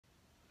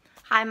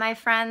Hi, my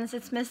friends,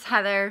 it's Miss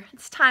Heather.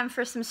 It's time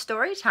for some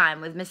story time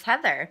with Miss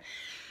Heather.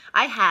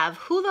 I have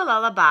Hula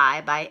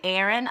Lullaby by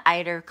Aaron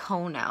Eider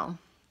Kono.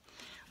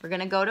 We're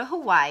going to go to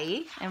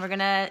Hawaii and we're going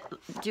to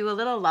do a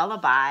little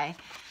lullaby.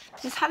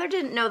 Miss Heather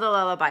didn't know the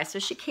lullaby, so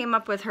she came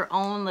up with her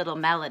own little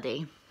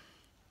melody.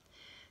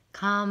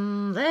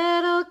 Come,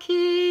 little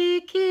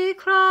Kiki,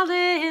 crawl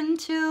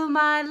into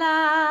my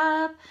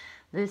lap.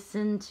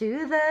 Listen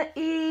to the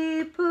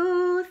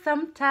ee-poo,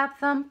 thump-tap,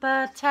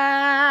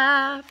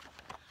 thump-a-tap.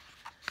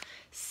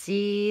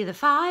 See the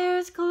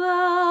fire's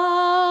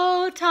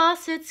glow,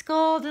 toss its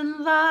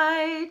golden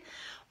light.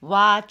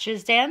 Watch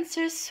as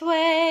dancers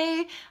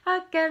sway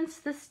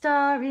against the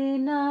starry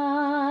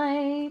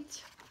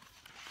night.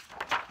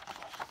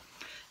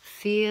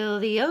 Feel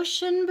the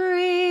ocean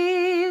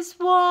breeze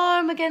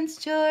warm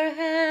against your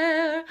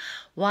hair.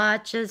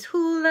 Watch as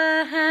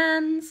hula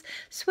hands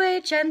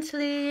sway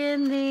gently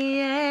in the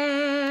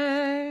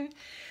air.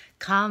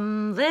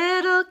 Come,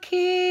 little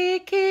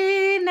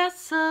Kiki,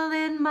 nestle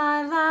in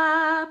my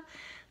lap.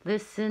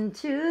 Listen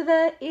to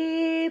the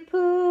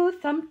ee-poo,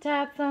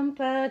 thump-tap,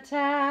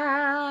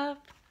 thump-a-tap.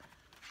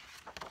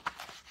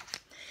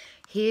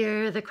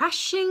 Hear the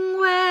crashing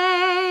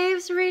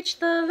waves reach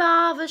the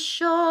lava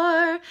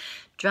shore.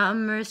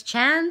 Drummers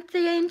chant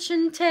the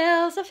ancient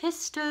tales of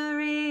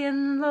history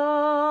and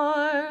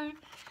lore.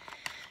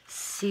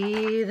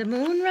 See the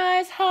moon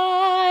rise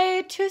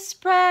high to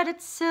spread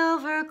its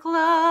silver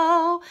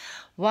glow.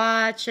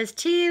 Watch as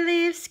tea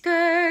leaf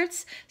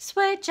skirts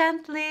sway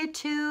gently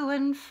to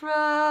and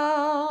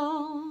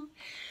fro.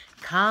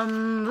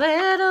 Come,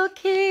 little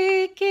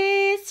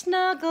Kiki,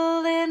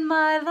 snuggle in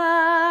my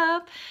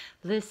lap.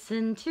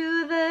 Listen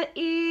to the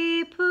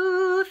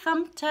ee-poo,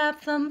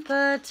 thump-tap,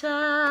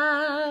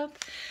 thump-a-tap.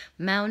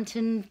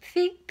 Mountain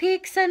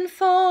peaks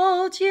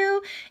enfold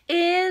you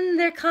in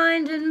their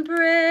kind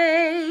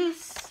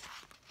embrace.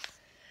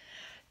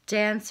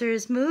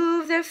 Dancers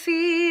move their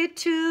feet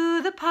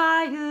to the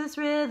Paiu's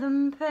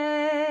rhythm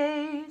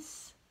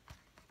pace.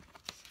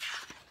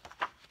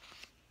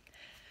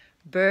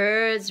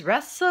 Birds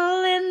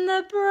rustle in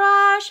the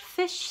brush,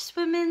 fish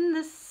swim in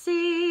the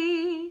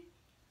sea.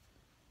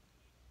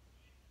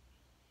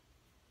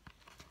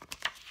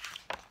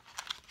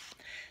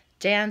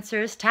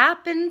 Dancers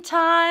tap in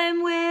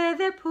time with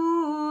their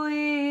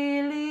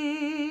puili.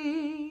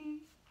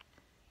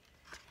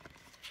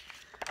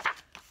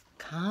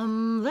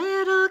 Come,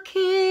 little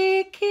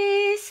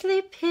Kiki,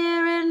 sleep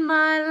here in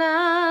my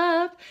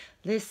lap.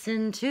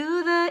 Listen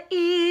to the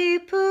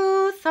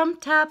ee-poo,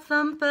 thump-tap,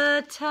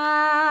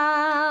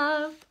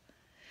 thump-a-tap.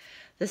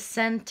 The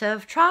scent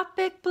of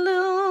tropic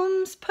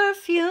blooms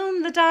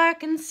perfume the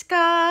darkened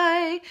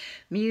sky.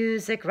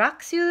 Music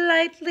rocks you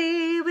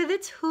lightly with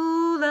its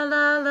hula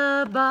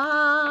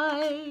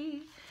lullaby.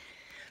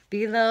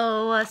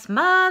 Below us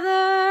Mother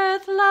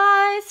Earth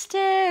lies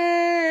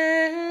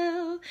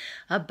still.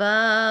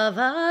 Above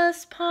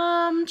us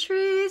palm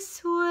trees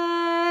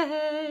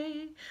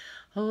sway.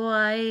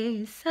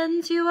 Hawaii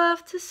sends you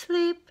off to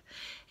sleep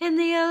in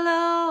the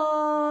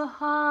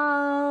aloha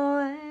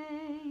way.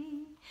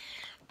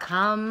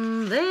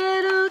 Come,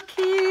 little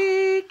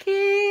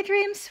Kiki,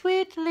 dream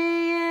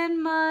sweetly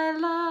in my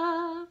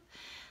lap.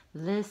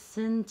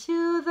 Listen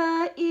to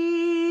the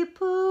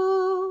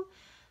ee-poo,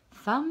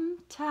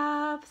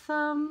 thump-tap,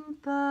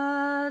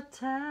 thump-a-tap.